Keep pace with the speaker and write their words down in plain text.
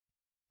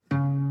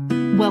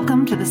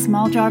Welcome to the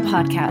Small Jar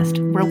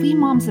Podcast, where we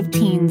moms of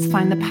teens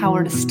find the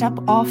power to step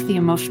off the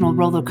emotional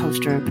roller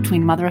coaster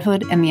between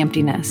motherhood and the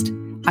empty nest.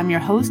 I'm your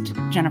host,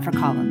 Jennifer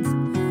Collins.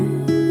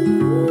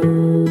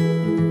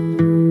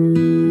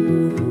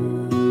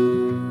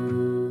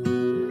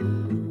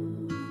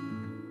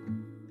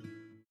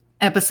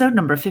 Episode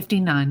number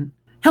 59.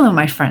 Hello,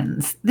 my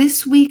friends.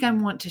 This week I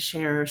want to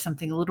share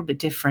something a little bit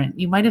different.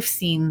 You might have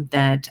seen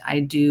that I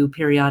do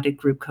periodic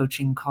group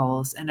coaching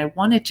calls, and I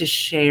wanted to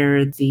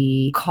share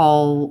the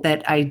call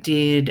that I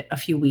did a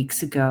few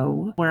weeks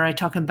ago where I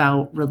talk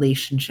about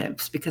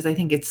relationships, because I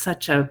think it's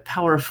such a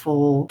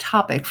powerful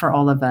topic for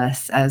all of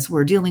us as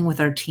we're dealing with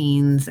our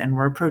teens and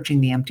we're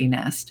approaching the empty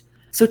nest.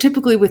 So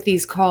typically with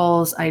these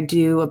calls, I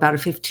do about a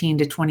 15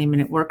 to 20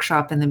 minute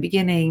workshop in the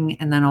beginning,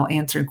 and then I'll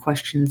answer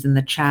questions in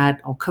the chat.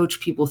 I'll coach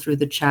people through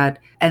the chat,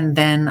 and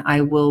then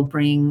I will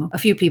bring a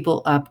few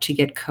people up to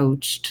get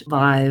coached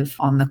live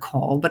on the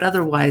call. But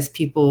otherwise,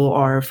 people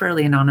are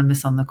fairly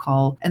anonymous on the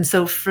call. And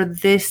so for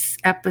this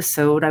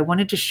episode, I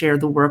wanted to share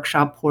the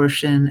workshop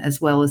portion as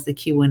well as the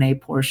Q&A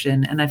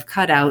portion. And I've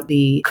cut out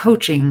the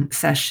coaching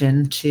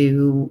session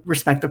to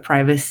respect the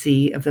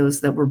privacy of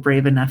those that were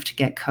brave enough to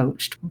get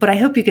coached. But I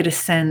hope you get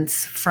a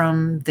sense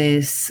from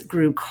this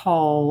group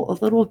call a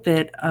little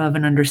bit of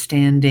an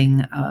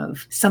understanding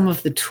of some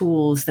of the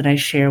tools that I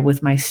share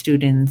with my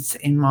students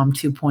in Mom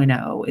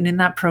 2.0. And in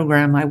that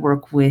program, I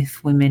work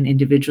with women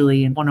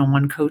individually in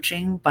one-on-one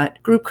coaching,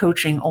 but group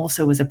coaching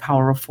also is a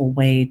powerful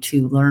way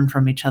to learn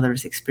from each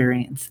other's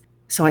experience.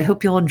 So I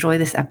hope you'll enjoy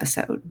this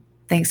episode.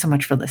 Thanks so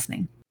much for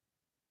listening.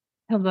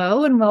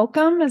 Hello and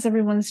welcome as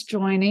everyone's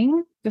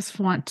joining. Just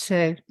want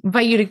to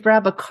invite you to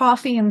grab a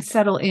coffee and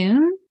settle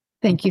in.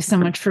 Thank you so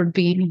much for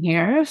being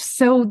here.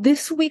 So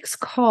this week's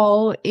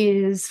call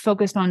is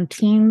focused on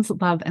teens,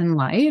 love, and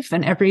life.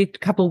 And every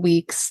couple of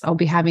weeks, I'll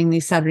be having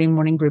these Saturday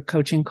morning group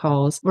coaching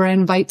calls where I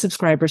invite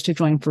subscribers to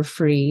join for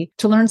free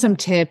to learn some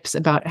tips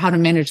about how to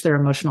manage their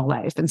emotional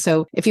life. And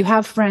so if you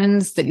have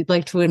friends that you'd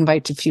like to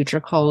invite to future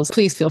calls,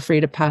 please feel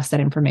free to pass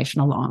that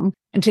information along.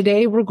 And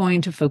today we're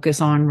going to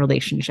focus on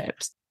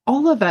relationships.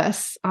 All of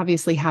us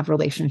obviously have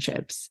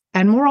relationships,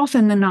 and more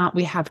often than not,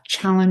 we have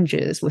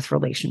challenges with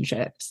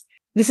relationships.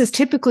 This is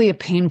typically a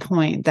pain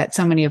point that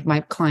so many of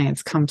my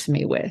clients come to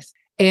me with.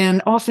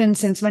 And often,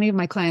 since many of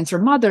my clients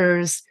are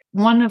mothers,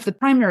 one of the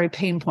primary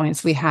pain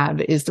points we have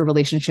is the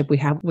relationship we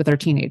have with our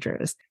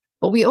teenagers.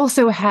 But we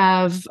also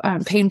have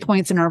pain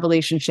points in our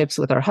relationships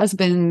with our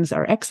husbands,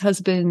 our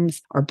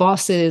ex-husbands, our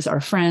bosses, our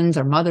friends,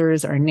 our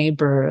mothers, our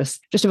neighbors.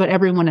 Just about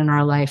everyone in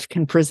our life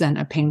can present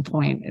a pain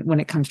point when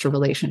it comes to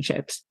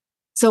relationships.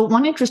 So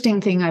one interesting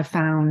thing I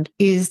found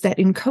is that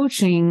in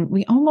coaching,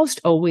 we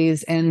almost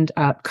always end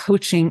up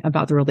coaching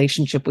about the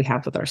relationship we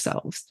have with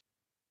ourselves.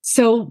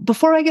 So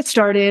before I get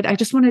started, I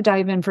just want to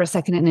dive in for a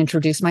second and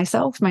introduce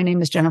myself. My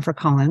name is Jennifer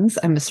Collins.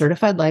 I'm a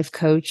certified life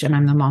coach, and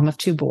I'm the mom of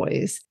 2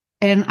 boys.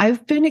 And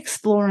I've been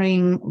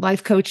exploring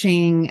life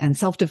coaching and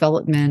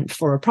self-development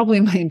for probably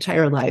my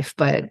entire life,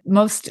 but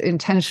most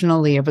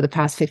intentionally over the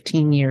past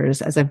 15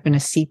 years as I've been a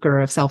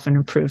seeker of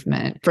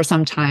self-improvement for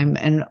some time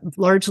and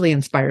largely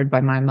inspired by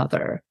my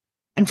mother.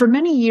 And for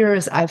many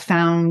years, I've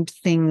found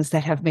things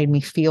that have made me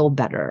feel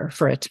better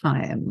for a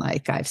time.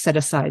 Like I've set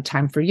aside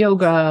time for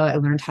yoga, I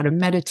learned how to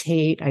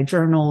meditate, I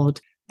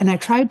journaled, and I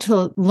tried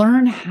to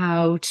learn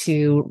how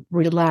to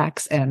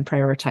relax and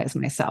prioritize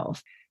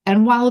myself.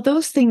 And while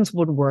those things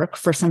would work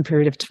for some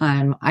period of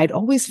time, I'd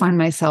always find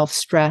myself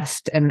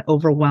stressed and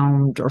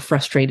overwhelmed or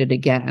frustrated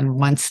again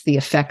once the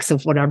effects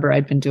of whatever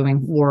I'd been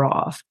doing wore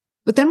off.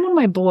 But then when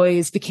my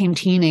boys became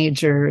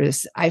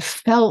teenagers, I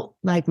felt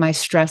like my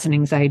stress and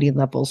anxiety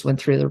levels went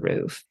through the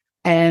roof.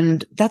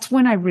 And that's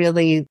when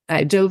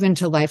I dove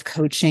into life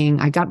coaching.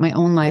 I got my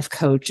own life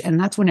coach, and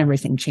that's when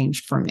everything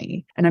changed for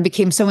me. And I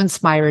became so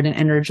inspired and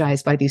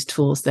energized by these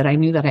tools that I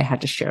knew that I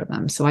had to share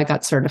them. So I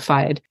got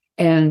certified.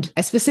 And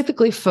I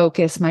specifically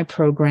focus my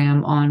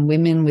program on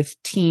women with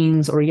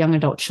teens or young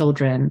adult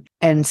children.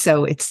 And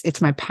so it's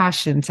my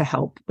passion to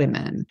help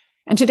women.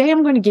 And today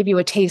I'm going to give you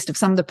a taste of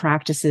some of the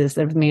practices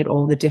that have made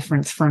all the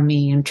difference for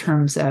me in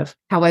terms of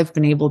how I've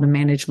been able to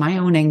manage my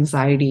own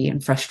anxiety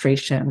and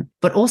frustration,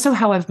 but also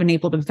how I've been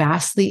able to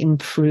vastly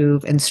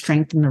improve and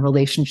strengthen the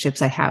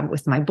relationships I have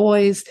with my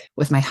boys,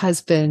 with my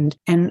husband,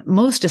 and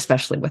most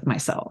especially with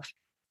myself.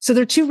 So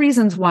there are 2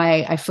 reasons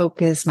why I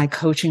focus my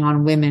coaching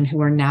on women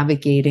who are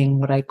navigating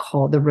what I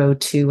call the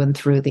road to and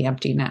through the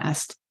empty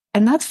nest.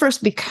 And that's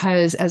first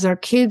because as our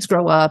kids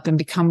grow up and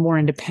become more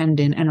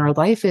independent and our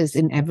life is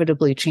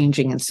inevitably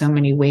changing in so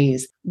many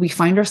ways, we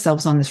find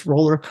ourselves on this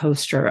roller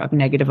coaster of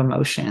negative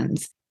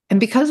emotions. And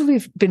because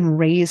we've been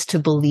raised to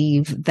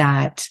believe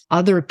that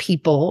other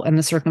people and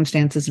the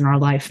circumstances in our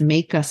life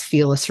make us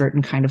feel a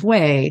certain kind of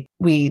way,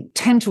 we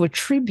tend to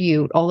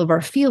attribute all of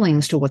our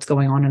feelings to what's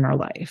going on in our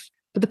life.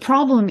 But the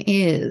problem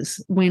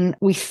is when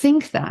we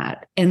think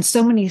that, and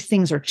so many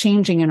things are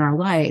changing in our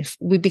life,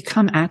 we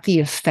become at the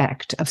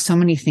effect of so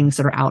many things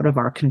that are out of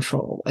our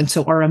control. And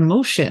so our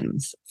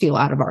emotions feel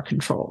out of our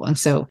control. And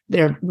so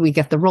there we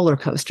get the roller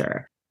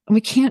coaster. We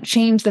can't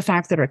change the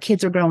fact that our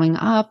kids are growing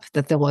up,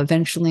 that they will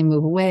eventually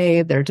move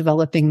away. They're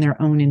developing their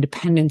own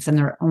independence and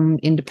their own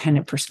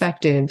independent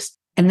perspectives.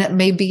 And that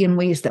may be in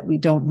ways that we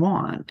don't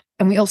want.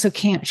 And we also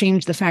can't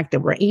change the fact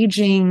that we're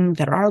aging,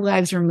 that our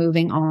lives are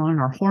moving on,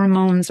 our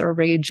hormones are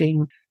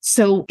raging.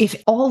 So if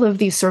all of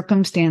these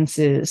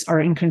circumstances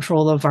are in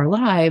control of our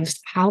lives,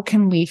 how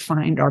can we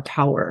find our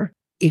power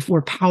if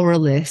we're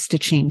powerless to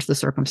change the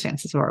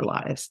circumstances of our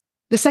lives?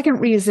 The second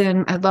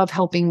reason I love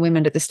helping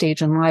women at this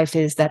stage in life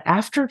is that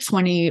after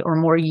 20 or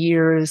more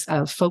years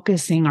of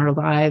focusing our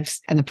lives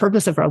and the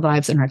purpose of our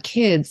lives and our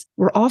kids,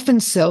 we're often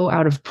so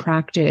out of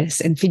practice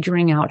and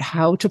figuring out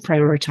how to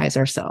prioritize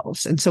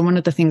ourselves. And so one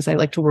of the things I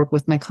like to work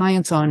with my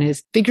clients on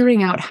is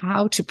figuring out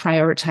how to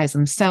prioritize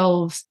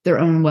themselves, their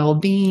own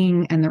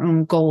well-being, and their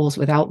own goals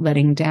without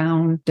letting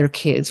down their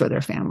kids or their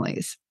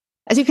families.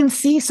 As you can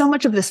see, so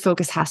much of this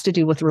focus has to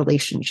do with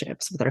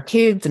relationships, with our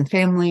kids and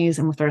families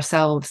and with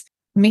ourselves.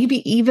 Maybe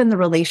even the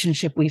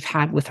relationship we've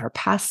had with our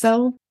past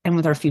self and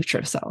with our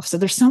future self. So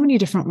there's so many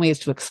different ways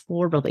to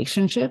explore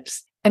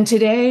relationships. And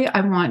today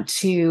I want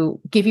to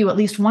give you at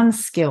least one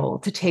skill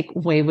to take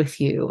away with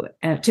you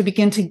to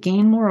begin to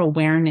gain more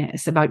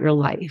awareness about your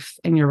life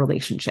and your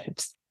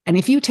relationships. And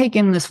if you take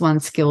in this one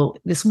skill,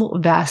 this will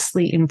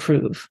vastly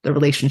improve the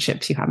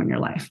relationships you have in your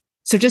life.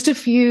 So just a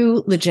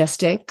few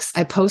logistics.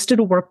 I posted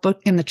a workbook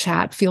in the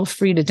chat. Feel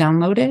free to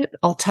download it.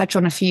 I'll touch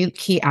on a few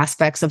key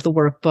aspects of the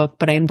workbook,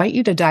 but I invite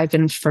you to dive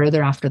in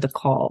further after the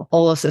call.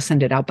 I'll also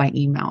send it out by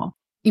email.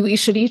 You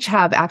should each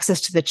have access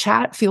to the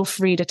chat. Feel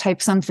free to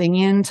type something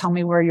in. Tell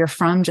me where you're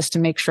from just to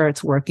make sure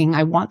it's working.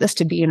 I want this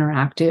to be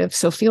interactive.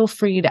 So feel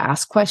free to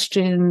ask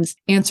questions,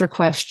 answer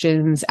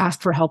questions,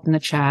 ask for help in the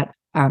chat.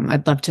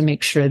 I'd love to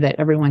make sure that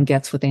everyone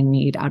gets what they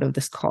need out of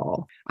this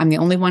call. I'm the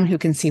only one who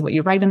can see what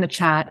you write in the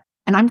chat.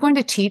 And I'm going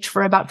to teach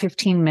for about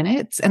 15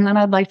 minutes. And then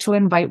I'd like to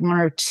invite one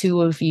or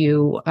two of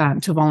you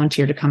to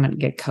volunteer to come and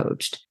get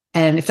coached.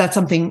 And if that's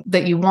something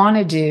that you want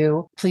to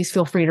do, please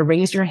feel free to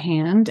raise your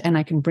hand and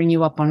I can bring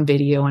you up on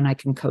video and I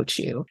can coach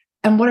you.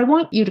 And what I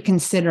want you to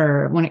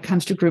consider when it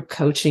comes to group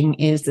coaching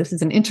is this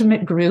is an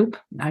intimate group.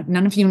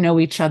 None of you know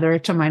each other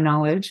to my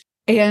knowledge.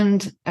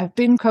 And I've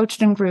been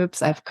coached in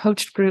groups. I've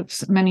coached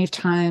groups many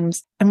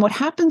times. And what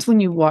happens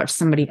when you watch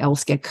somebody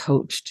else get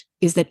coached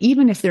is that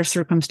even if their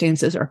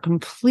circumstances are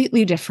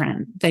completely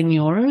different than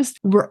yours,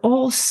 we're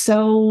all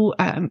so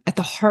at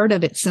the heart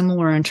of it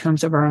similar in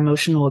terms of our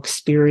emotional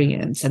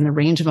experience and the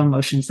range of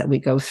emotions that we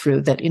go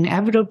through, that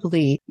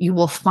inevitably you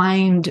will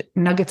find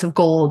nuggets of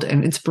gold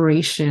and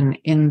inspiration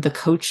in the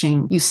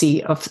coaching you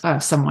see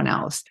of someone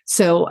else.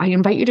 So I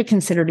invite you to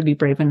consider to be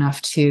brave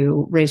enough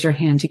to raise your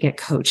hand to get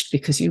coached,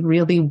 because you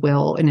really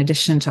will, in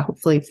addition to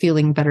hopefully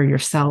feeling better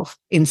yourself,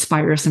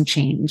 inspire some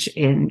change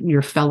in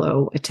your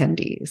fellow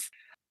attendees.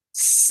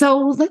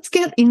 So let's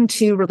get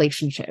into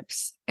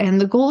relationships.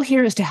 And the goal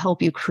here is to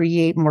help you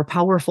create more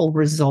powerful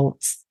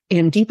results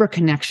and deeper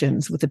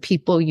connections with the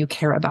people you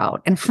care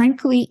about. And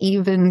frankly,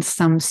 even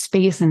some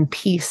space and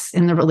peace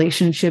in the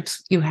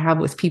relationships you have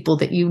with people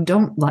that you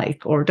don't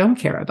like or don't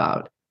care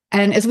about.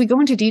 And as we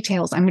go into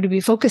details, I'm going to be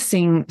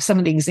focusing some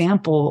of the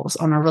examples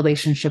on our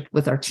relationship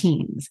with our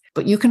teens,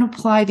 but you can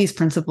apply these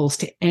principles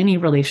to any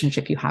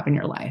relationship you have in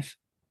your life.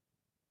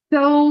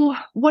 So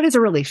what is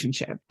a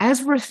relationship?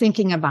 As we're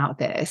thinking about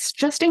this,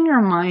 just in your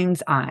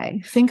mind's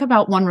eye, think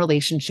about one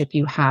relationship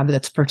you have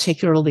that's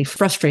particularly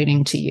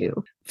frustrating to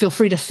you. Feel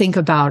free to think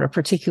about a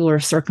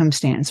particular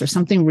circumstance or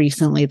something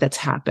recently that's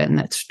happened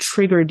that's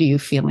triggered you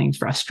feeling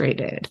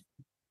frustrated.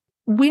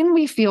 When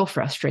we feel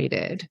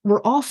frustrated,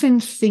 we're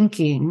often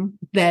thinking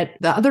that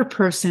the other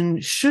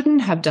person shouldn't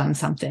have done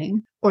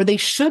something, or they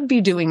should be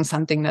doing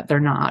something that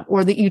they're not,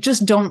 or that you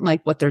just don't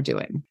like what they're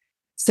doing.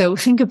 So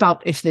think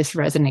about if this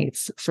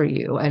resonates for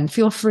you, and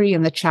feel free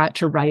in the chat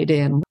to write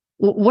in,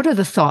 what are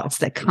the thoughts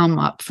that come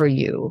up for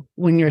you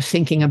when you're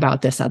thinking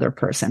about this other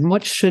person?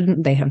 What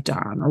shouldn't they have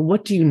done? Or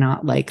what do you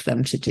not like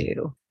them to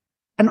do?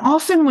 And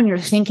often when you're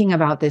thinking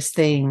about this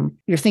thing,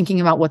 you're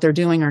thinking about what they're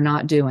doing or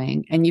not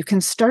doing, and you can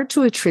start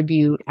to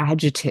attribute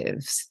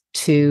adjectives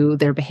to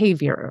their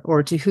behavior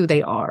or to who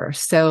they are.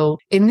 So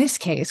in this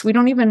case, we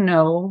don't even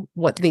know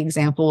what the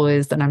example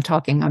is that I'm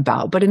talking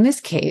about. But in this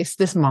case,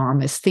 this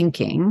mom is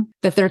thinking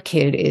that their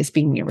kid is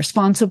being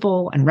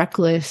irresponsible and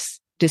reckless,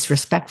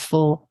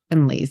 disrespectful,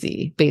 and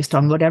lazy based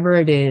on whatever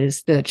it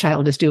is the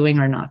child is doing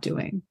or not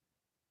doing.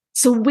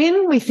 So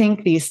when we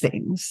think these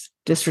things,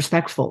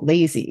 disrespectful,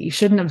 lazy, you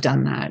shouldn't have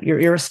done that, you're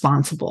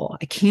irresponsible,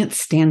 I can't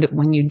stand it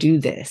when you do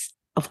this,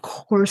 of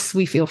course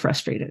we feel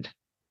frustrated,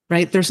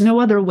 right? There's no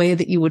other way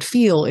that you would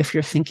feel if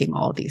you're thinking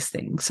all these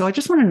things. So I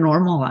just want to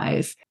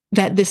normalize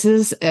that this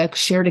is a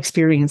shared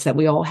experience that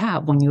we all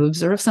have. When you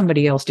observe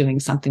somebody else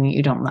doing something that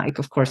you don't like,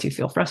 of course you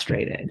feel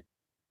frustrated.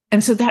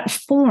 And so that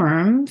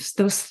forms,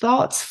 those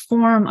thoughts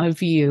form a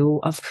view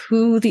of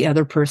who the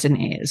other person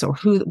is or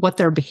what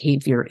their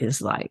behavior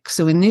is like.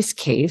 So in this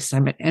case,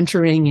 I'm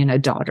entering in a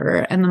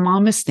daughter, and the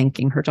mom is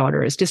thinking her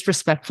daughter is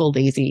disrespectful,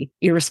 lazy,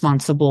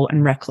 irresponsible,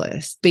 and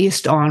reckless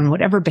based on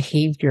whatever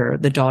behavior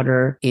the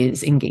daughter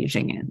is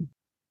engaging in.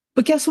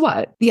 But guess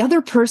what? The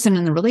other person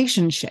in the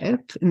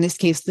relationship, in this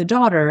case, the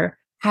daughter,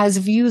 has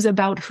views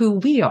about who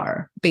we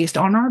are based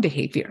on our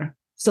behavior.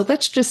 So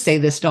let's just say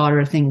this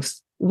daughter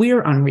thinks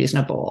we're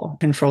unreasonable,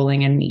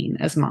 controlling, and mean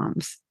as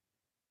moms.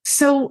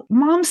 So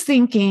mom's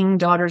thinking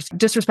daughter's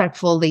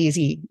disrespectful,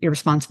 lazy,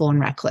 irresponsible, and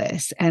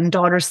reckless, and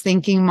daughter's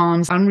thinking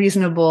mom's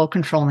unreasonable,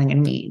 controlling,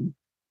 and mean.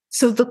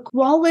 So the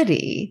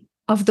quality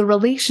of the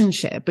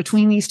relationship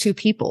between these two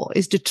people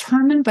is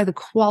determined by the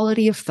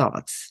quality of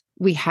thoughts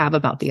we have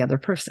about the other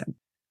person.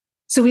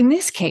 So in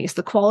this case,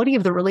 the quality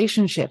of the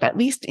relationship, at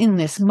least in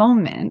this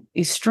moment,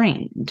 is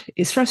strained,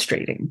 is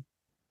frustrating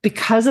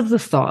because of the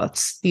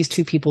thoughts these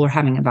two people are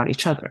having about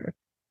each other.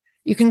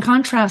 You can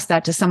contrast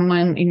that to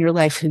someone in your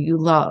life who you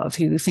love,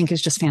 who you think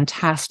is just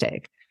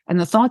fantastic. And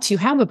the thoughts you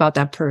have about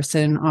that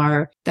person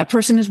are, that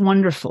person is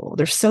wonderful.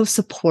 They're so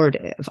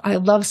supportive. I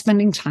love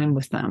spending time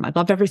with them. I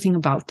love everything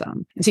about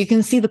them. And so you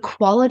can see the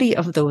quality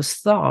of those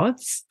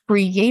thoughts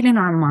create in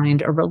our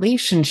mind a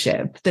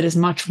relationship that is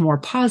much more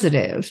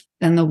positive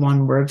than the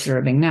one we're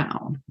observing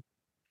now.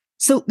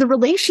 So the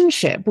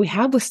relationship we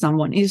have with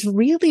someone is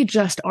really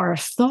just our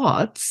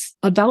thoughts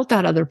about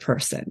that other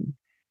person.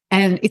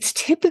 And it's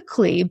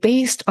typically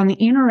based on the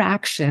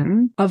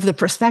interaction of the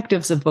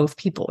perspectives of both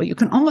people. You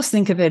can almost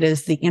think of it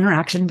as the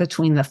interaction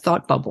between the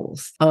thought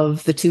bubbles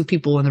of the two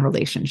people in the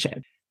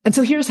relationship. And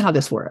so here's how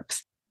this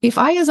works. If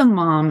I, as a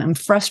mom, am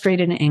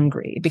frustrated and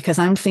angry because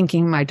I'm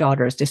thinking my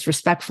daughter is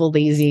disrespectful,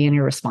 lazy, and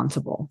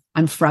irresponsible,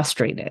 I'm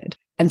frustrated.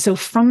 And so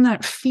from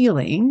that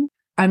feeling,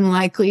 I'm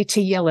likely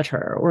to yell at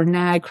her or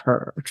nag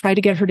her or try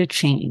to get her to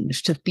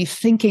change, to be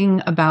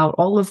thinking about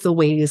all of the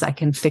ways I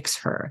can fix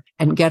her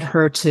and get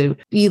her to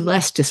be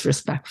less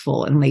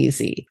disrespectful and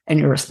lazy and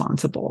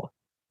irresponsible.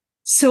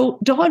 So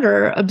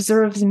daughter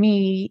observes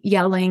me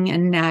yelling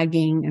and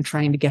nagging and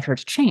trying to get her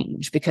to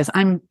change because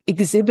I'm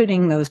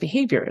exhibiting those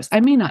behaviors.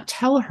 I may not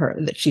tell her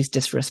that she's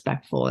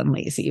disrespectful and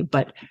lazy,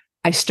 but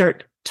I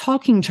start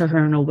talking to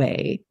her in a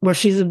way where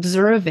she's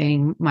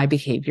observing my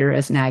behavior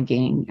as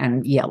nagging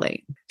and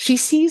yelling. She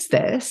sees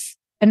this,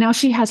 and now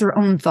she has her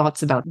own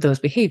thoughts about those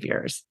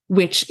behaviors,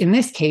 which in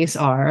this case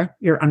are,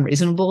 you're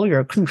unreasonable,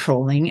 you're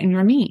controlling, and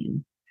you're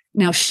mean.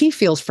 Now she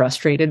feels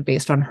frustrated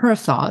based on her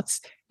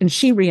thoughts, and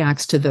she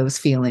reacts to those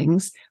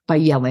feelings by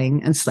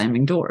yelling and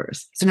slamming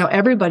doors. So now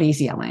everybody's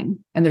yelling,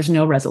 and there's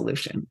no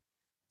resolution.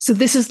 So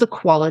this is the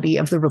quality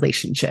of the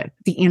relationship,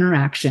 the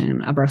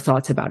interaction of our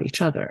thoughts about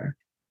each other.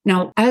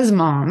 Now, as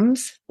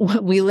moms,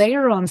 we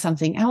layer on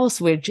something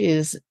else, which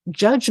is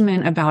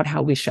judgment about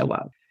how we show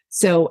up.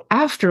 So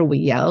after we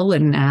yell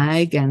and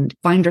nag and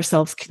find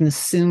ourselves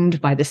consumed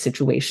by the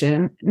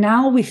situation,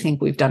 now we think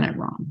we've done it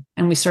wrong.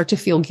 And we start to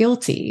feel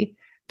guilty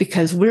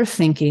because we're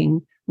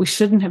thinking we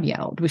shouldn't have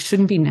yelled. We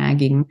shouldn't be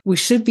nagging. We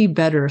should be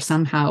better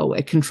somehow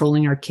at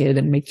controlling our kid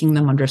and making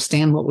them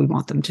understand what we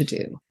want them to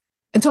do.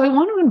 And so I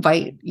want to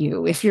invite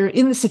you, if you're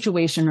in the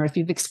situation or if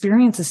you've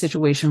experienced a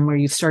situation where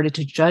you've started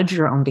to judge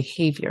your own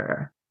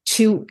behavior,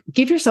 to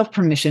give yourself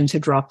permission to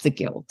drop the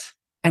guilt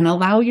and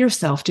allow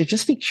yourself to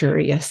just be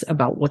curious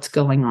about what's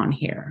going on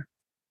here.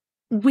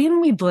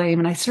 When we blame,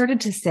 and I started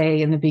to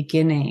say in the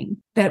beginning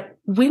that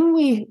when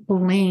we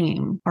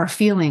blame our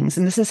feelings,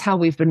 and this is how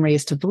we've been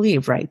raised to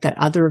believe, right, that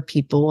other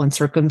people and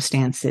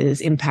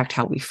circumstances impact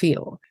how we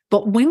feel.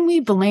 But when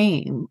we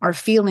blame our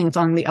feelings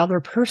on the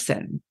other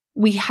person,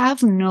 we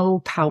have no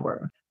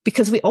power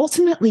because we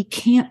ultimately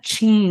can't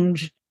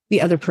change the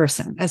other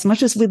person as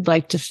much as we'd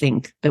like to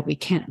think that we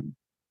can.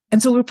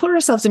 And so we put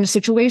ourselves in a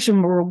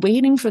situation where we're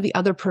waiting for the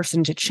other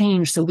person to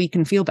change so we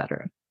can feel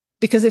better.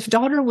 Because if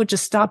daughter would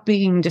just stop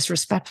being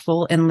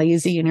disrespectful and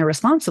lazy and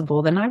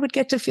irresponsible, then I would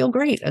get to feel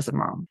great as a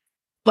mom.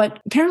 But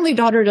apparently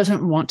daughter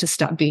doesn't want to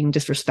stop being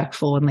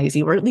disrespectful and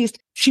lazy, or at least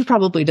she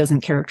probably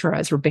doesn't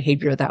characterize her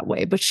behavior that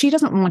way, but she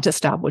doesn't want to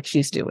stop what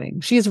she's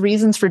doing. She has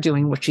reasons for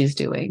doing what she's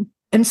doing.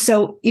 And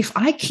so if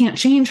I can't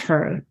change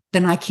her,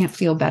 then I can't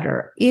feel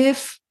better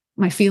if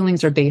my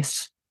feelings are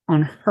based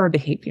on her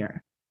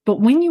behavior. But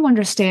when you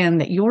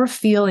understand that your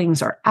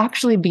feelings are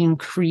actually being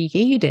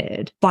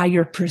created by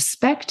your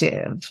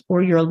perspective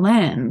or your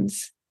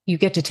lens, you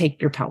get to take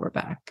your power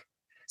back.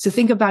 So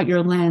think about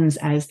your lens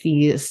as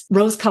these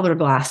rose-colored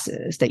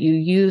glasses that you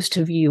use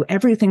to view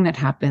everything that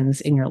happens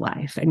in your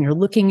life. And you're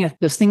looking at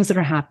those things that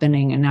are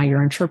happening, and now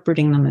you're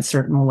interpreting them a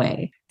certain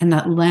way. And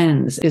that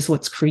lens is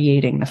what's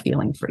creating the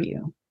feeling for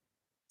you.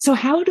 So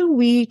how do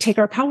we take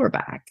our power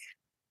back?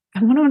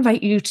 I want to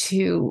invite you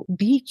to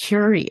be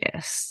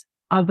curious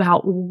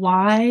about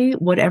why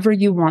whatever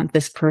you want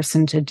this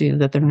person to do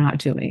that they're not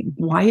doing,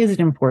 why is it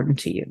important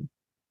to you?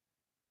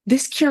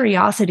 This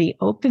curiosity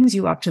opens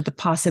you up to the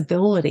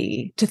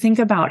possibility to think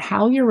about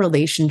how your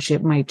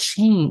relationship might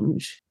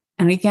change.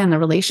 And again, the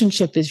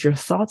relationship is your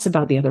thoughts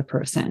about the other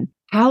person,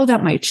 how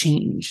that might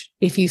change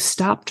if you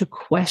stop to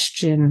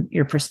question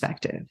your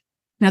perspective.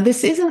 Now,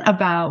 this isn't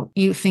about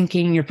you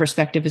thinking your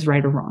perspective is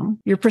right or wrong.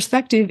 Your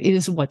perspective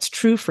is what's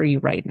true for you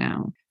right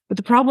now. But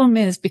the problem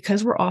is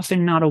because we're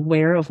often not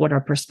aware of what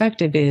our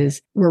perspective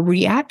is, we're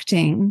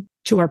reacting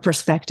to our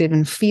perspective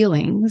and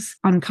feelings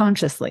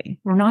unconsciously.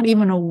 We're not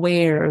even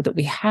aware that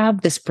we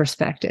have this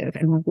perspective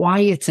and why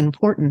it's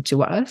important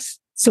to us.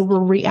 So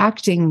we're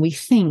reacting, we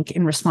think,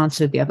 in response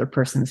to the other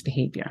person's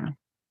behavior.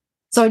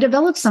 So I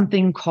developed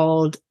something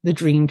called the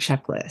Dream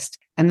Checklist,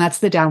 and that's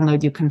the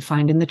download you can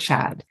find in the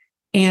chat.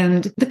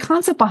 And the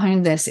concept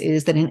behind this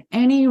is that in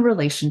any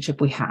relationship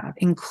we have,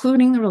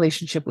 including the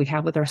relationship we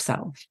have with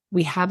ourselves,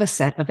 we have a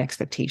set of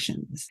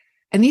expectations.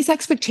 And these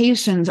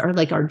expectations are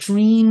like our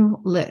dream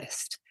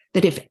list,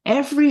 that if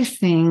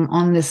everything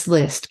on this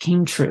list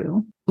came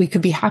true, we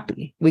could be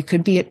happy. We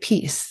could be at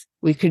peace.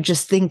 We could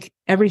just think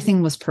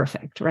everything was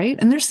perfect, right?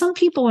 And there's some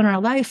people in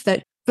our life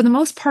that, for the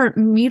most part,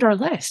 meet our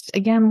list.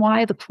 Again,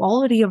 why the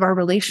quality of our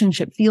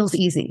relationship feels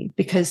easy,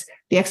 because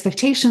the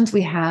expectations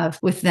we have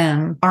with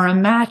them are a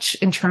match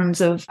in terms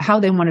of how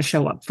they want to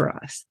show up for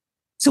us.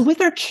 So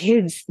with our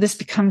kids, this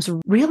becomes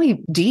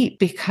really deep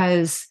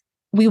because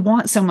we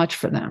want so much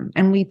for them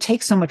and we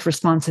take so much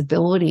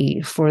responsibility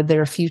for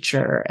their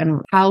future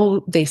and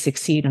how they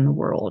succeed in the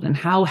world and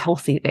how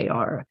healthy they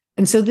are.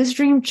 And so this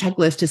dream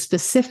checklist is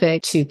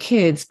specific to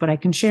kids, but I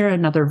can share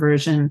another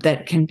version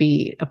that can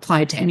be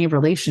applied to any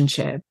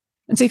relationship.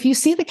 And so if you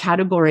see the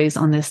categories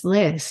on this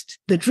list,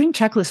 the dream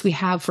checklist we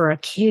have for our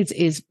kids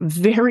is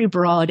very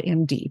broad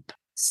and deep.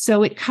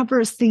 So it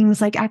covers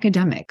things like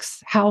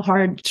academics. How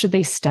hard should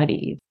they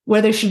study?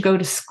 Where they should go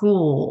to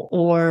school,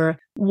 or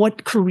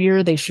what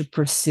career they should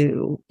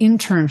pursue,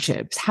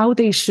 internships, how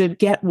they should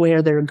get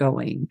where they're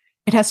going.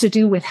 It has to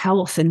do with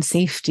health and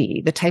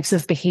safety, the types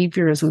of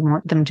behaviors we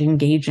want them to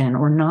engage in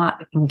or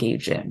not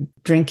engage in,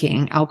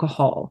 drinking,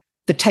 alcohol,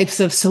 the types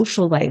of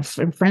social life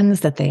and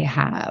friends that they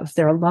have,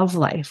 their love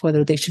life,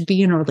 whether they should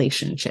be in a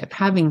relationship,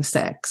 having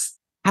sex,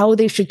 how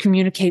they should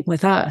communicate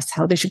with us,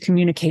 how they should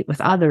communicate with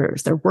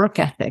others, their work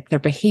ethic, their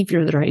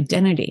behavior, their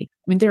identity.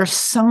 I mean, there are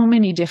so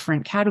many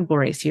different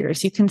categories here.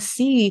 So you can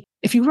see,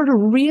 if you were to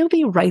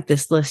really write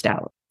this list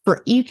out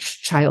for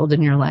each child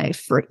in your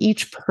life, for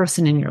each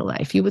person in your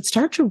life, you would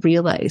start to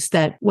realize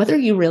that whether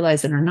you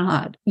realize it or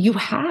not, you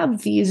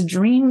have these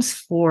dreams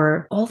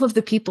for all of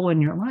the people in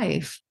your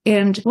life.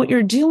 And what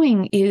you're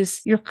doing is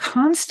you're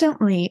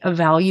constantly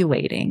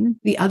evaluating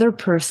the other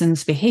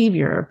person's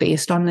behavior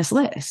based on this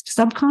list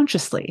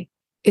subconsciously.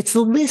 It's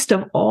a list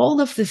of all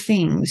of the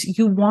things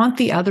you want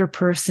the other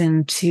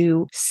person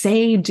to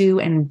say, do,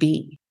 and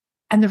be.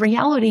 And the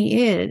reality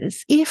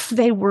is, if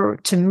they were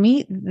to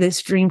meet this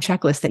dream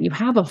checklist that you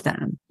have of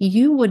them,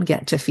 you would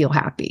get to feel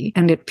happy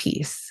and at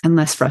peace and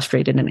less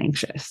frustrated and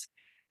anxious.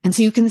 And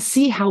so you can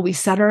see how we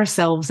set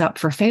ourselves up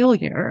for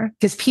failure,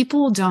 because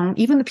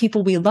even the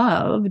people we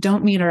love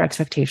don't meet our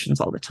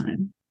expectations all the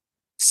time.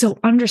 So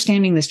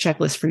understanding this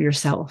checklist for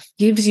yourself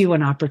gives you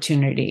an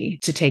opportunity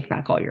to take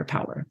back all your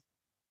power.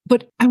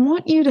 But I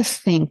want you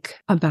to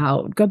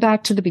go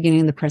back to the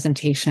beginning of the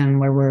presentation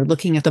where we're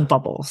looking at the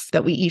bubbles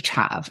that we each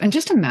have. And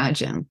just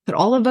imagine that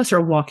all of us are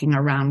walking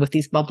around with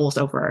these bubbles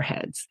over our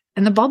heads.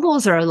 And the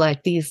bubbles are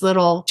like these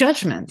little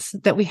judgments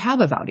that we have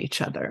about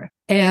each other.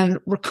 And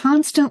we're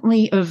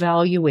constantly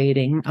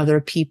evaluating other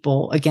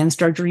people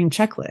against our dream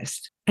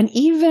checklist. And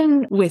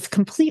even with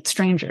complete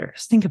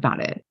strangers, think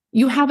about it.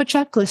 You have a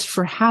checklist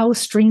for how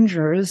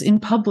strangers in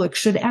public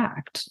should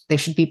act. They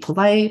should be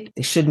polite.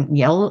 They shouldn't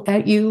yell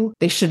at you.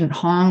 They shouldn't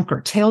honk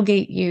or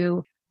tailgate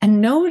you.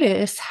 And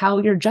notice how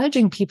you're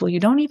judging people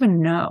you don't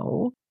even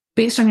know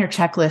based on your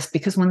checklist,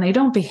 because when they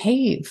don't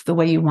behave the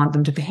way you want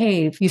them to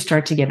behave, you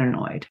start to get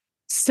annoyed.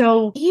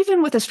 So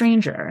even with a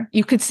stranger,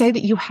 you could say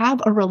that you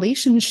have a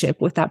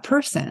relationship with that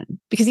person,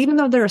 because even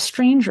though they're a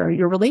stranger,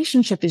 your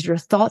relationship is your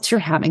thoughts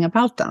you're having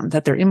about them,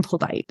 that they're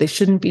impolite. They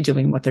shouldn't be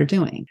doing what they're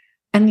doing.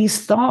 And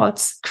these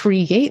thoughts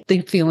create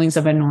the feelings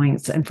of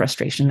annoyance and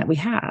frustration that we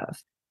have.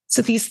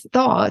 So these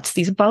thoughts,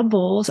 these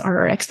bubbles, are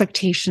our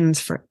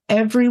expectations for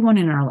everyone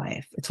in our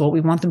life. It's what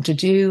we want them to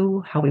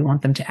do, how we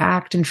want them to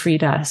act and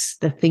treat us,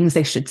 the things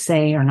they should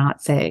say or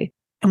not say.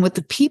 And with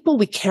the people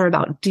we care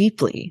about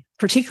deeply,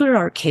 particularly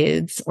our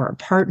kids or our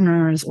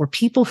partners or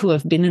people who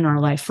have been in our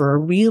life for a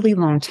really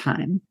long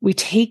time, we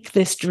take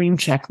this dream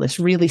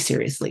checklist really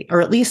seriously,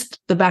 or at least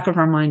the back of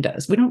our mind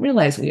does. We don't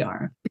realize we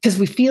are, because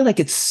we feel like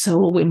it's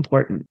so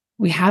important.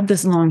 We have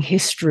this long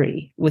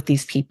history with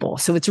these people.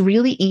 So it's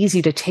really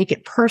easy to take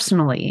it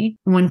personally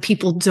when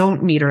people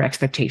don't meet our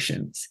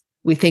expectations.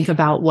 We think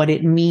about what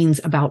it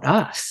means about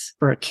us.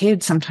 For a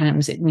kid,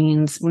 sometimes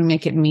we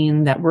make it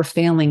mean that we're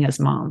failing as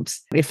moms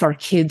if our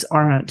kids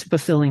aren't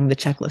fulfilling the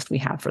checklist we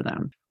have for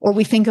them. Or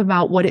we think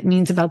about what it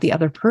means about the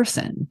other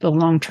person, the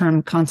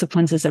long-term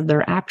consequences of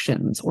their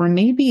actions. Or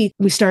maybe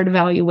we start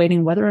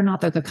evaluating whether or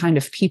not they're the kind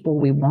of people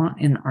we want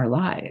in our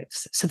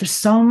lives. So there's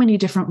so many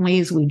different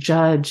ways we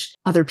judge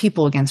other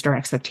people against our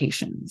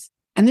expectations.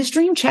 And this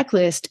dream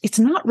checklist, it's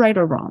not right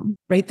or wrong,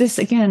 right? This,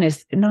 again,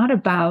 is not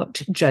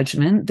about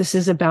judgment. This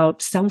is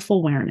about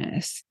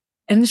self-awareness.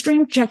 And this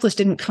dream checklist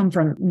didn't come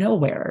from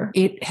nowhere.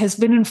 It has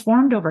been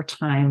informed over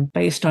time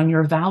based on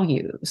your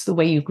values, the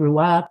way you grew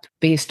up,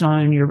 based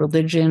on your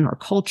religion or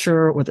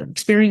culture or the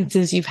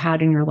experiences you've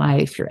had in your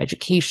life, your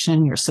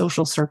education, your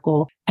social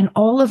circle. And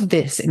all of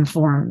this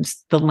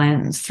informs the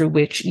lens through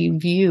which you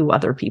view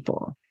other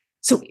people.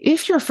 So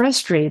if you're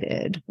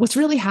frustrated, what's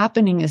really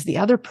happening is the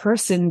other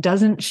person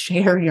doesn't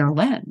share your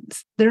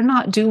lens. They're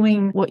not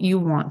doing what you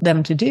want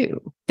them to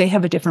do. They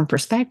have a different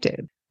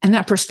perspective. And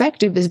that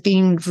perspective is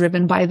being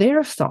driven by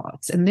their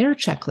thoughts and their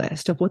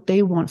checklist of what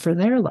they want for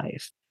their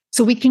life.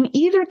 So we can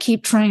either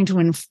keep trying to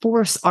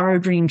enforce our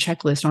dream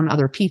checklist on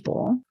other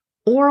people,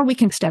 or we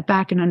can step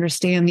back and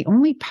understand the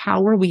only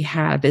power we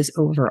have is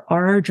over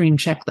our dream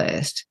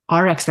checklist,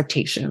 our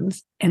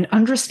expectations, and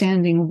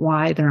understanding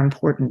why they're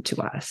important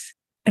to us.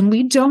 And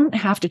we don't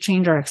have to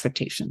change our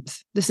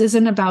expectations. This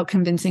isn't about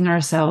convincing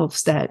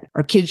ourselves that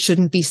our kids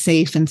shouldn't be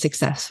safe and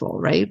successful,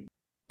 right?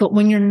 But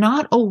when you're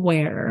not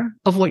aware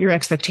of what your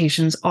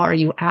expectations are,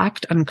 you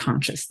act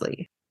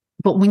unconsciously.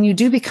 But when you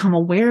do become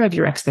aware of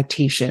your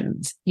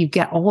expectations, you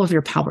get all of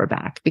your power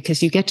back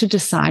because you get to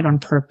decide on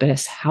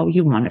purpose how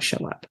you want to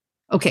show up.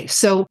 Okay,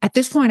 so at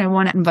this point, I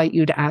want to invite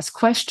you to ask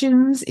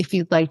questions. If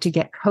you'd like to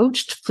get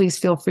coached, please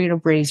feel free to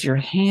raise your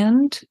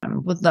hand. I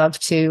would love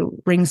to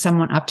bring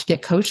someone up to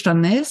get coached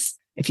on this.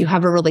 If you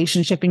have a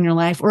relationship in your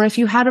life, or if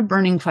you had a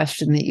burning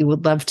question that you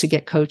would love to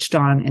get coached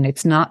on, and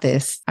it's not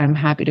this, I'm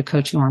happy to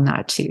coach you on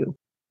that too.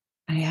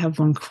 I have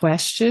one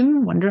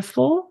question.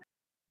 Wonderful.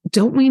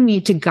 Don't we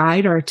need to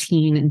guide our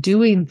teen in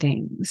doing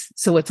things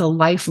so it's a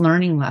life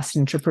learning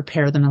lesson to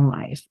prepare them in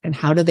life? And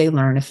how do they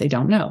learn if they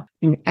don't know?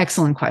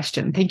 Excellent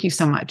question. Thank you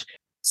so much.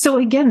 So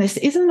again, this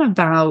isn't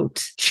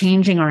about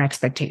changing our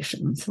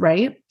expectations,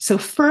 right? So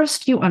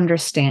first you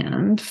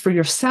understand for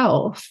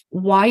yourself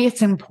why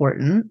it's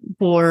important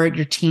for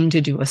your teen to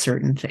do a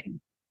certain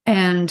thing.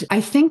 And I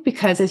think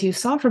because as you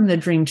saw from the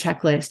dream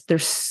checklist,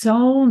 there's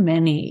so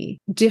many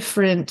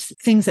different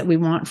things that we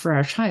want for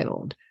our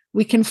child.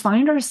 We can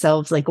find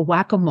ourselves like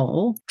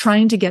whack-a-mole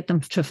trying to get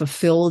them to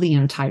fulfill the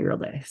entire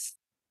list.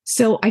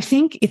 So I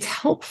think it's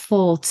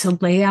helpful to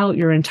lay out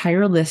your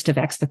entire list of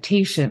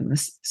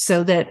expectations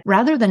so that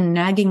rather than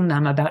nagging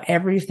them about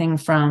everything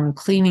from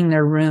cleaning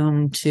their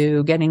room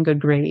to getting good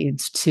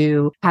grades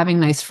to having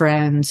nice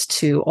friends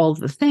to all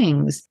the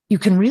things, you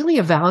can really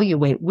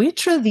evaluate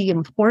which are the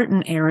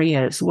important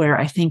areas where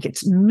I think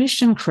it's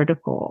mission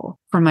critical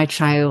for my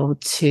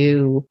child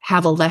to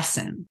have a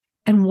lesson.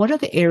 And what are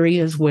the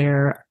areas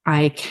where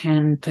I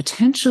can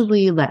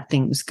potentially let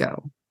things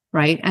go,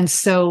 right? And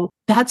so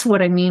that's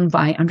what I mean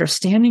by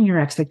understanding your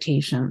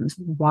expectations,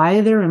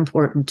 why they're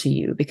important to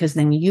you, because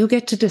then you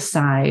get to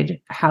decide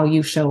how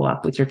you show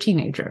up with your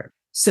teenager.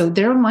 So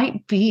there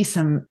might be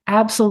some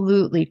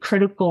absolutely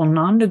critical,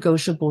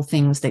 non-negotiable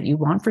things that you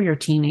want for your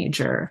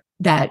teenager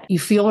that you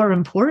feel are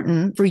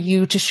important for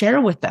you to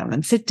share with them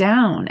and sit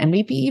down and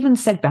maybe even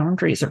set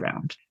boundaries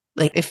around.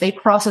 Like if they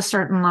cross a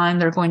certain line,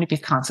 there are going to be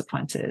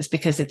consequences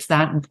because it's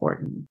that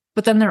important.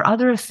 But then there are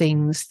other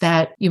things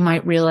that you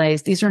might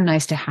realize these are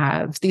nice to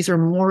have. These are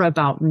more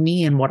about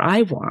me and what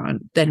I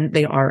want than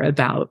they are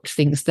about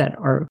things that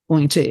are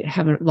going to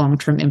have a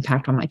long-term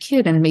impact on my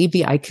kid. And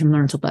maybe I can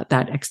learn to let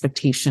that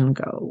expectation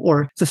go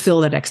or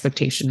fulfill that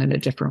expectation in a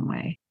different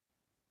way.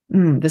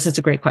 This is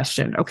a great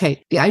question.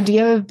 Okay. The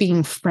idea of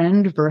being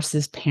friend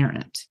versus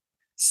parent.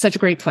 Such a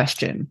great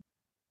question.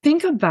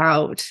 Think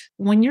about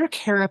when you're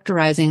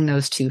characterizing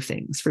those two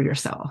things for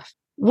yourself.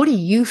 What do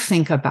you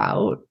think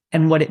about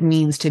and what it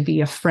means to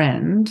be a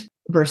friend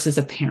versus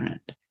a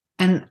parent?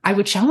 And I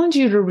would challenge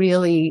you to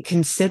really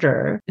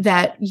consider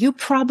that you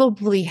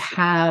probably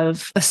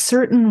have a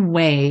certain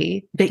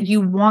way that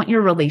you want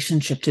your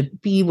relationship to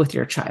be with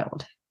your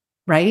child,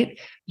 right?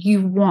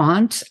 You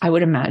want, I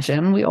would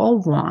imagine, we all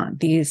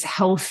want these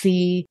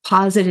healthy,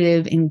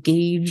 positive,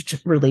 engaged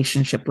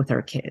relationship with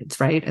our kids,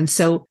 right? And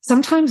so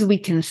sometimes we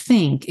can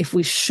think if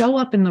we show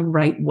up in the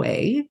right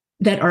way,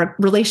 that our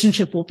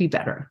relationship will be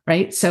better,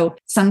 right? So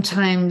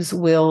sometimes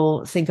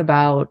we'll think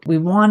about, we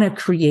want to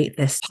create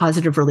this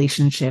positive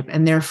relationship,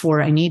 and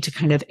therefore I need to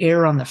kind of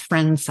err on the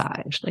friend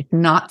side, like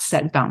not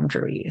set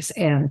boundaries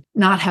and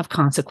not have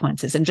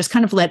consequences and just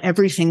kind of let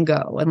everything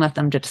go and let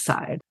them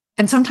decide.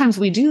 And sometimes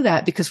we do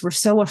that because we're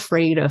so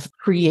afraid of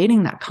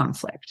creating that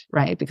conflict,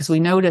 right? Because we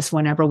notice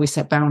whenever we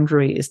set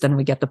boundaries, then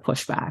we get the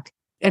pushback.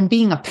 And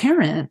being a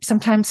parent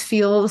sometimes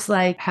feels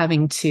like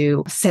having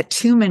to set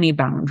too many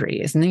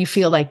boundaries. And then you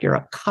feel like you're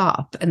a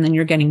cop and then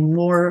you're getting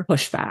more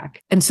pushback.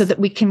 And so that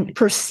we can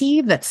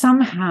perceive that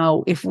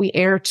somehow if we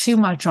err too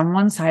much on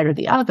one side or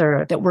the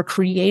other, that we're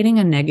creating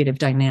a negative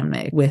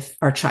dynamic with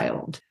our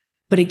child.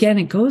 But again,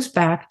 it goes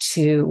back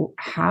to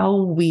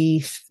how we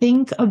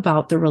think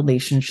about the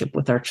relationship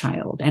with our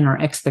child and our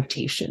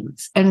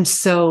expectations. And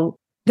so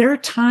there are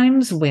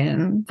times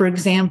when, for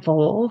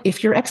example,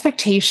 if your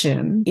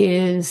expectation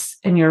is,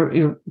 and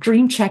your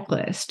dream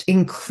checklist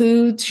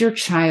includes your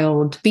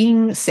child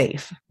being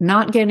safe,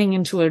 not getting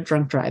into a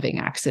drunk driving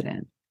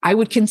accident, I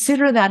would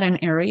consider that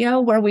an area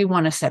where we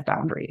want to set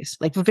boundaries,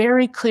 like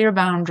very clear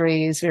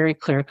boundaries, very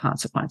clear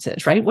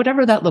consequences, right?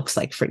 Whatever that looks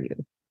like for you.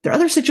 There are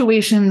other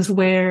situations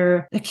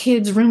where the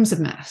kid's room's a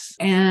mess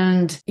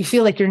and you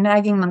feel like you're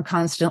nagging them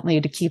constantly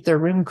to keep their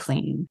room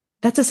clean.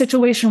 That's a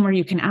situation where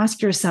you can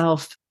ask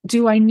yourself,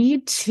 do I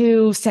need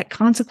to set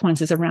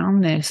consequences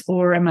around this?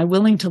 Or am I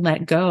willing to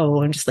let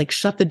go and just like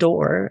shut the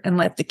door and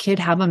let the kid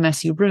have a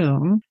messy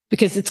room?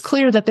 Because it's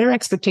clear that their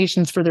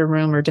expectations for their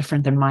room are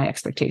different than my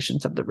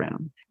expectations of the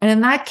room. And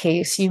in that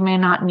case, you may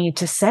not need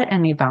to set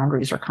any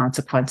boundaries or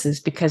consequences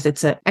because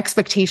it's an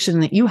expectation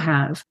that you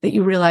have that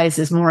you realize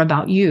is more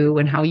about you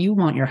and how you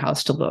want your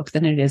house to look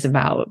than it is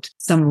about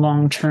some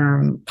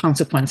long-term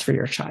consequence for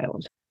your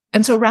child.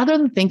 And so rather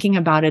than thinking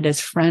about it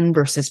as friend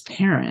versus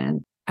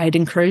parent, I'd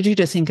encourage you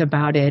to think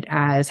about it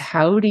as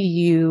how do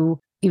you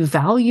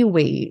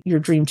evaluate your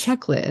dream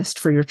checklist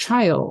for your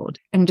child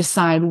and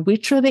decide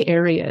which are the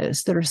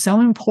areas that are so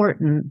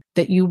important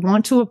that you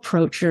want to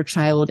approach your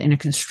child in a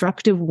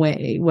constructive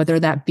way, whether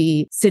that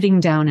be sitting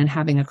down and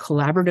having a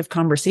collaborative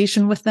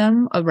conversation with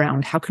them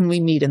around how can we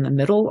meet in the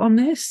middle on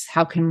this?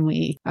 How can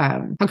we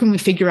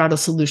figure out a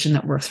solution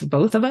that works for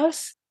both of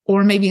us?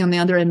 Or maybe on the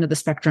other end of the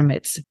spectrum,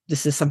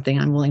 this is something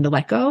I'm willing to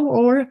let go,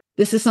 or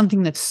this is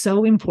something that's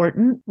so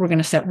important, we're going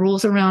to set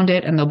rules around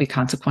it and there'll be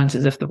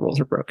consequences if the rules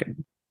are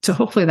broken. So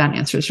hopefully that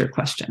answers your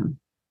question.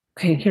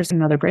 Okay, here's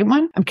another great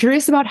one. I'm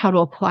curious about how to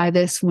apply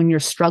this when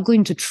you're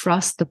struggling to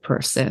trust the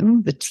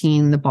person, the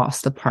teen, the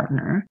boss, the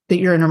partner that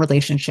you're in a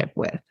relationship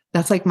with.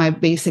 That's like my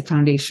basic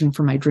foundation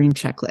for my dream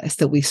checklist,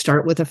 that we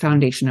start with a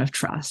foundation of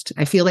trust.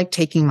 I feel like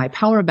taking my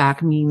power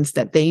back means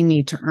that they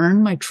need to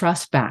earn my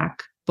trust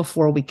back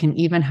before we can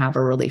even have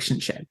a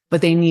relationship,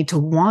 but they need to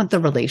want the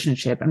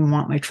relationship and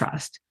want my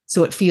trust.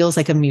 So it feels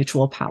like a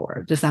mutual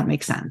power. Does that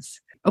make sense?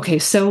 Okay.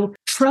 So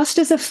trust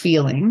is a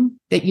feeling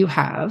that you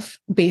have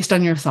based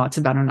on your thoughts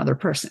about another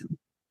person.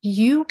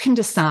 You can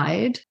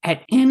decide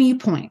at any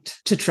point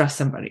to trust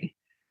somebody.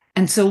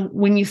 And so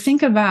when you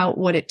think about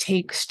what it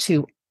takes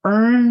to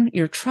earn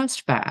your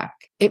trust back,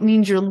 it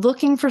means you're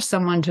looking for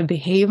someone to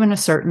behave in a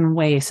certain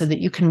way so that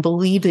you can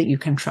believe that you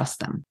can trust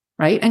them.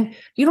 Right. And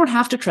you don't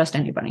have to trust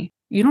anybody.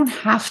 You don't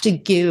have to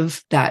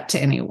give that to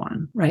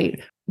anyone. Right.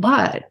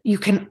 But you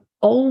can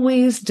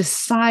always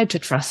decide to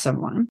trust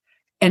someone.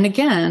 And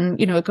again,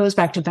 it goes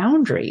back to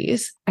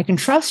boundaries. I can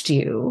trust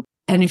you.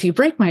 And if you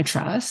break my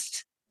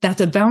trust,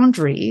 that's a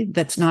boundary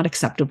that's not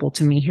acceptable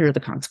to me. Here are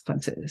the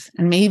consequences.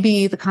 And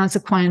maybe the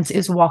consequence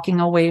is walking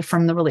away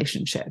from the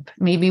relationship.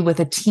 Maybe with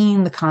a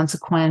teen, the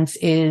consequence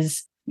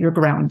is you're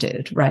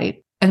grounded.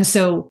 Right. And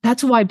so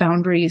that's why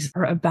boundaries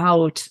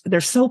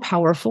they're so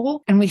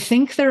powerful. And we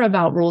think they're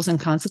about rules and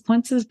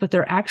consequences, but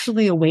they're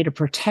actually a way to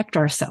protect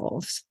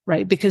ourselves,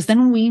 right? Because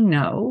then we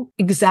know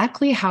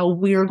exactly how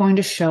we're going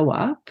to show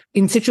up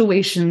in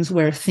situations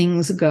where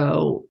things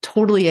go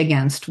totally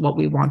against what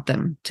we want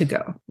them to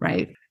go,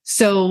 right?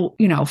 So,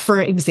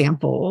 for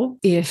example,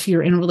 if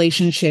you're in a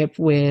relationship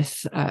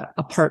with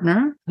a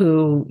partner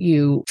who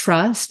you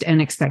trust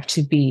and expect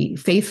to be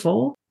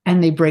faithful,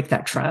 and they break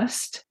that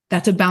trust,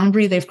 that's a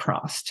boundary they've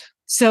crossed.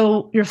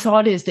 So your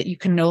thought is that you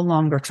can no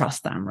longer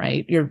trust them,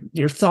 right?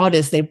 Your thought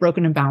is they've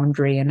broken a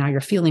boundary and now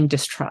you're feeling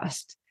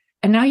distrust.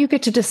 And now you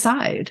get to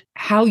decide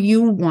how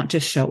you want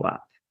to show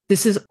up.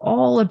 This is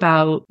all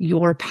about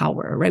your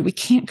power, right? We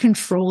can't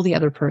control the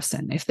other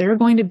person. If they're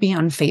going to be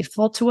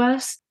unfaithful to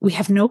us, we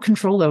have no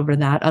control over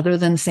that other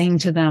than saying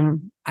to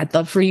them, I'd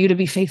love for you to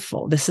be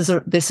faithful. This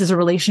is a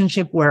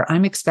relationship where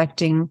I'm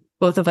expecting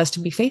both of us to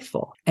be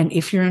faithful. And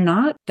if you're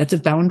not, that's a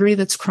boundary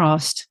that's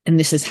crossed. And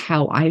this is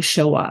how I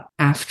show up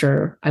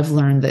after I've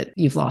learned that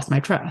you've lost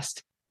my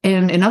trust.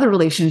 And in other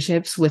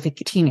relationships with a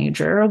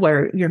teenager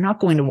where you're not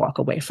going to walk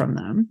away from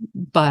them,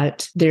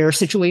 but there are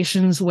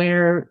situations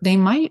where they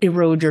might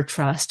erode your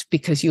trust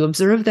because you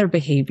observe their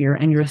behavior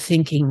and you're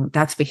thinking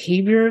that's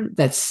behavior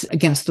that's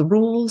against the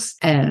rules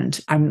and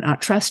I'm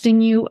not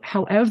trusting you.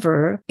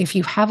 However, if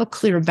you have a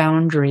clear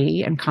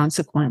boundary and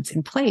consequence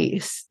in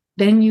place,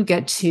 then you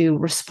get to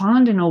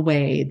respond in a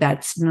way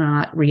that's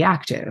not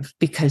reactive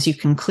because you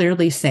can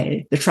clearly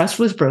say the trust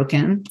was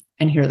broken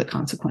and here are the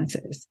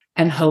consequences,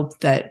 and hope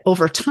that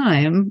over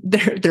time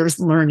there's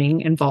learning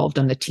involved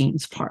on the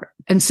teen's part.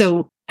 And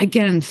so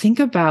again,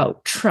 think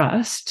about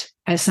trust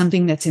as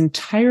something that's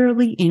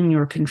entirely in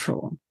your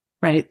control,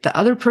 right? The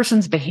other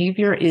person's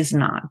behavior is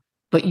not,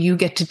 but you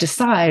get to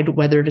decide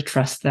whether to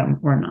trust them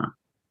or not.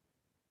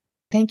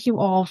 Thank you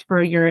all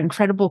for your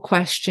incredible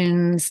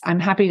questions.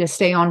 I'm happy to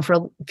stay on for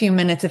a few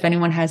minutes if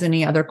anyone has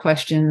any other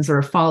questions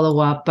or follow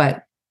up,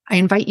 but I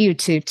invite you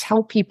to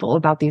tell people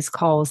about these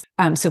calls.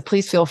 So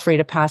please feel free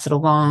to pass it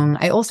along.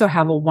 I also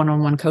have a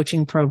one-on-one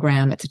coaching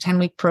program. It's a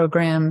 10-week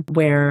program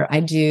where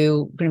I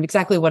do kind of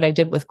exactly what I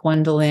did with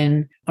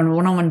Gwendolyn on a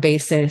one-on-one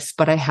basis,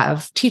 but I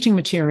have teaching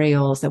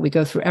materials that we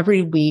go through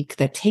every week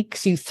that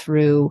takes you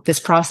through this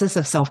process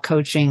of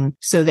self-coaching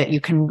so that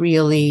you can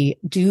really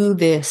do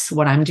this,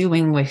 what I'm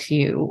doing with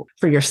you,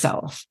 for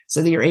yourself.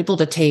 so that you're able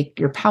to take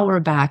your power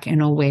back in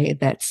a way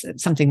that's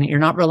something that you're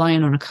not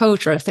relying on a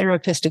coach or a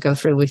therapist to go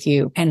through with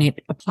you. And it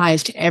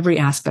applies to every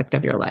aspect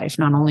of your life,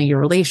 not only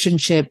your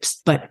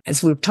relationships, but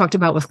as we've talked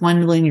about with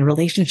Gwendolyn, your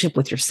relationship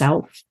with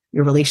yourself,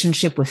 your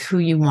relationship with who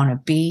you want to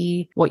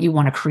be, what you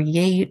want to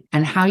create,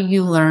 and how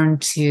you learn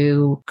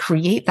to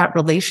create that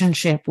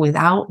relationship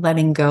without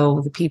letting go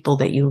of the people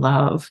that you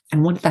love,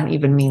 and what that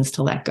even means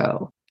to let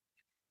go.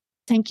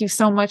 Thank you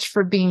so much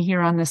for being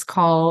here on this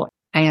call.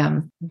 I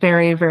am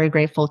very, very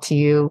grateful to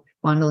you.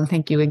 Gwendolyn,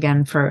 thank you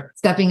again for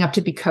stepping up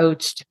to be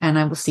coached, and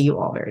I will see you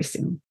all very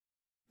soon.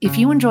 If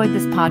you enjoyed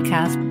this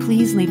podcast,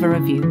 please leave a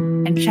review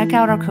and check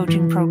out our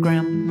coaching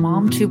program,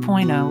 Mom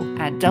 2.0,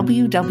 at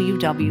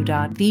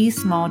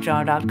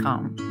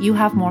www.thesmalljar.com. You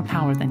have more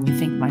power than you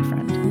think, my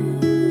friend.